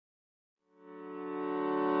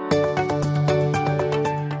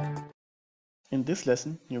In this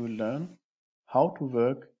lesson, you will learn how to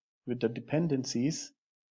work with the dependencies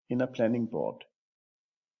in a planning board.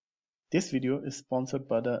 This video is sponsored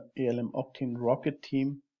by the ALM Octane Rocket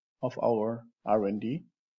team of our R&D.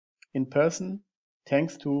 In person,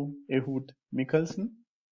 thanks to Ehud Mikkelsen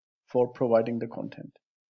for providing the content.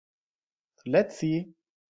 So let's see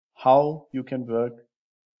how you can work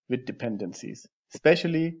with dependencies,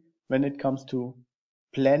 especially when it comes to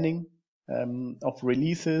planning of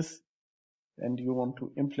releases, and you want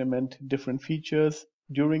to implement different features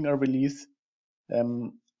during a release,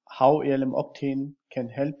 how ALM Octane can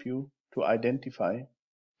help you to identify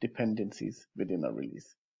dependencies within a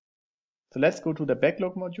release. So let's go to the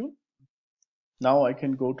Backlog module. Now I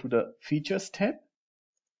can go to the Features tab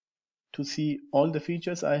to see all the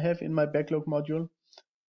features I have in my Backlog module.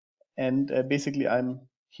 And basically I'm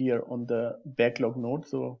here on the Backlog node,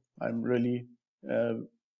 so I'm really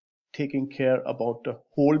taking care about the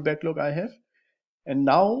whole backlog I have. And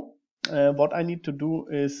now what I need to do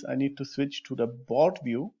is I need to switch to the board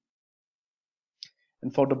view.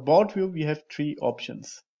 And for the board view, we have three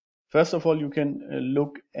options. First of all, you can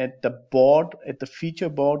look at the board, at the feature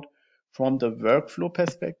board from the workflow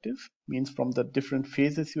perspective, means from the different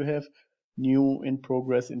phases you have, new, in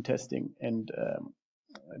progress, in testing, and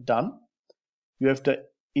done. You have the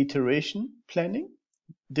iteration planning.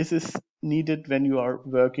 This is needed when you are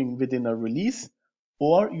working within a release.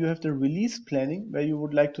 Or you have the release planning, where you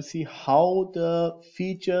would like to see how the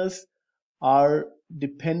features are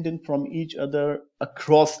dependent from each other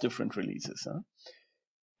across different releases.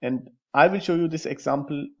 And I will show you this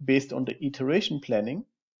example based on the iteration planning.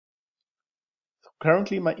 So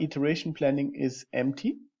currently my iteration planning is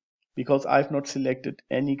empty because I've not selected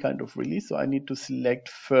any kind of release. So I need to select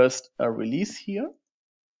first a release here.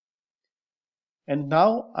 And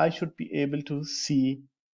now I should be able to see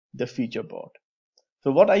the feature board. So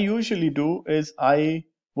what I usually do is I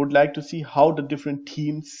would like to see how the different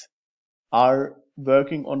teams are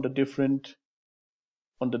working on the different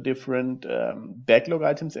backlog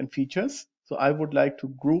items and features. So I would like to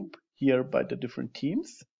group here by the different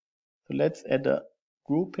teams. So let's add a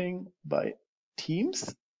grouping by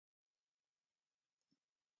teams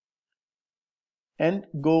and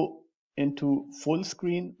go into full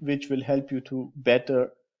screen, which will help you to better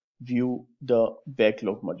view the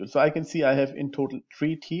backlog module. So I can see I have in total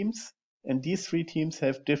 3 teams, and these 3 teams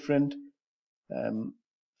have different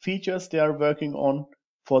features they are working on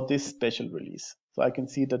for this special release. So I can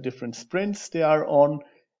see the different sprints they are on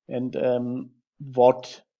and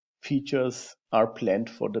what features are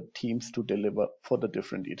planned for the teams to deliver for the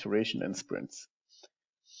different iteration and sprints.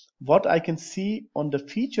 What I can see on the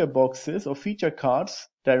feature boxes or feature cards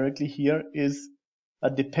directly here is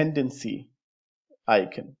a dependency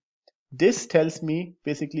icon. This tells me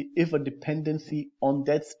basically if a dependency on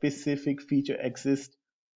that specific feature exists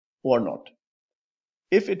or not.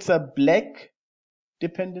 If it's a black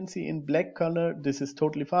dependency in black color, this is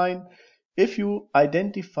totally fine. If you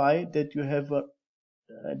identify that you have a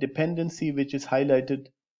dependency which is highlighted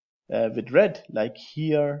with red, like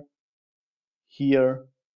here, here,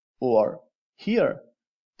 or here,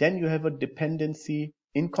 then you have a dependency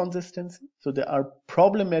inconsistency. So there are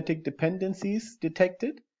problematic dependencies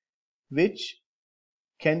detected, which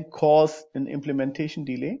can cause an implementation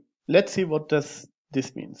delay. Let's see what does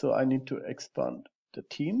this mean. So I need to expand the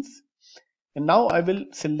teams. And now I will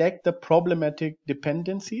select the problematic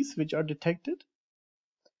dependencies which are detected.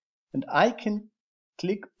 And I can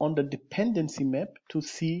click on the dependency map to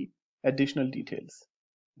see additional details.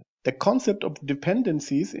 The concept of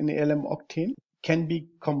dependencies in ALM Octane can be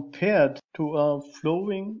compared to a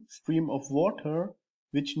flowing stream of water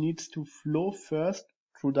which needs to flow first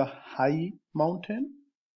through the high mountain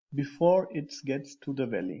before it gets to the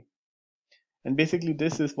valley. And basically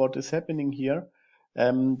this is what is happening here.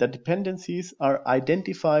 The dependencies are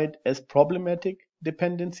identified as problematic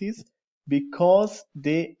dependencies because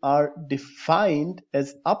they are defined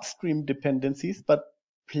as upstream dependencies but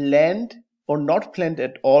planned or not planned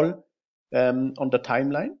at all on the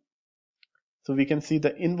timeline. So we can see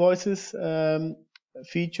the invoices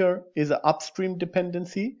feature is an upstream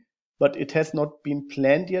dependency, but it has not been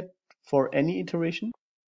planned yet for any iteration.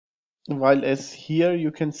 While as here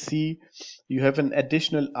you can see you have an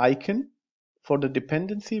additional icon for the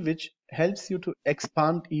dependency, which helps you to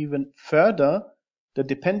expand even further the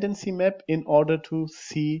dependency map in order to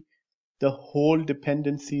see the whole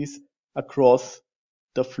dependencies across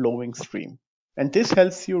the flowing stream. And this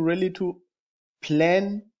helps you really to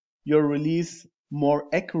plan your release more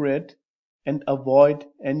accurate and avoid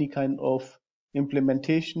any kind of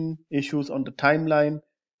implementation issues on the timeline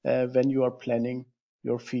when you are planning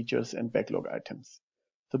your features and backlog items.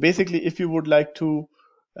 So basically, if you would like to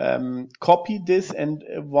copy this and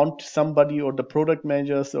want somebody or the product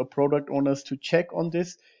managers or product owners to check on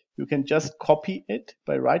this, you can just copy it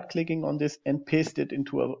by right clicking on this and paste it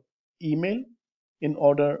into an email in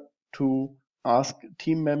order to ask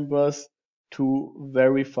team members to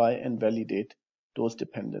verify and validate those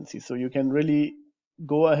dependencies. So you can really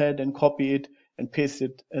go ahead and copy it and paste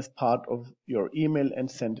it as part of your email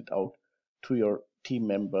and send it out to your team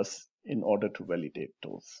members in order to validate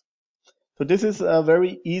those. So this is a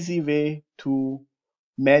very easy way to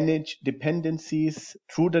manage dependencies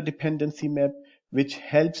through the dependency map, which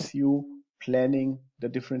helps you planning the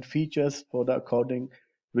different features for the according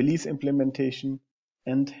release implementation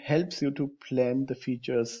and helps you to plan the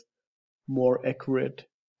features more accurate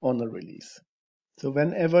on a release. So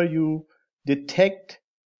whenever you detect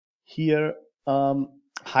here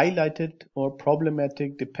highlighted or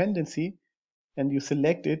problematic dependency and you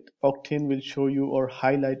select it, Octane will show you or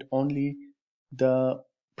highlight only the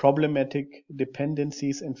problematic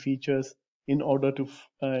dependencies and features in order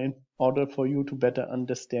for you to better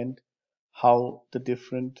understand how the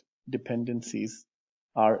different dependencies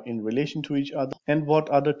are in relation to each other and what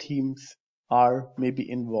other teams are maybe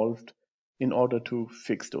involved in order to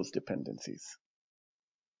fix those dependencies.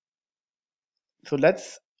 So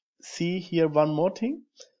let's see here one more thing.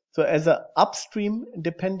 So as an upstream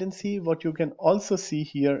dependency, what you can also see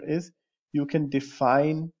here is you can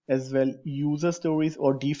define as well user stories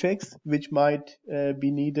or defects which might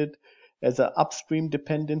be needed as an upstream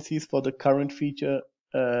dependencies for the current feature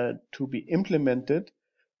to be implemented.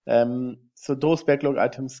 So those backlog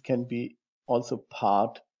items can be also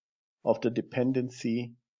part of the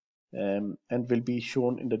dependency and will be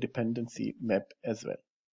shown in the dependency map as well.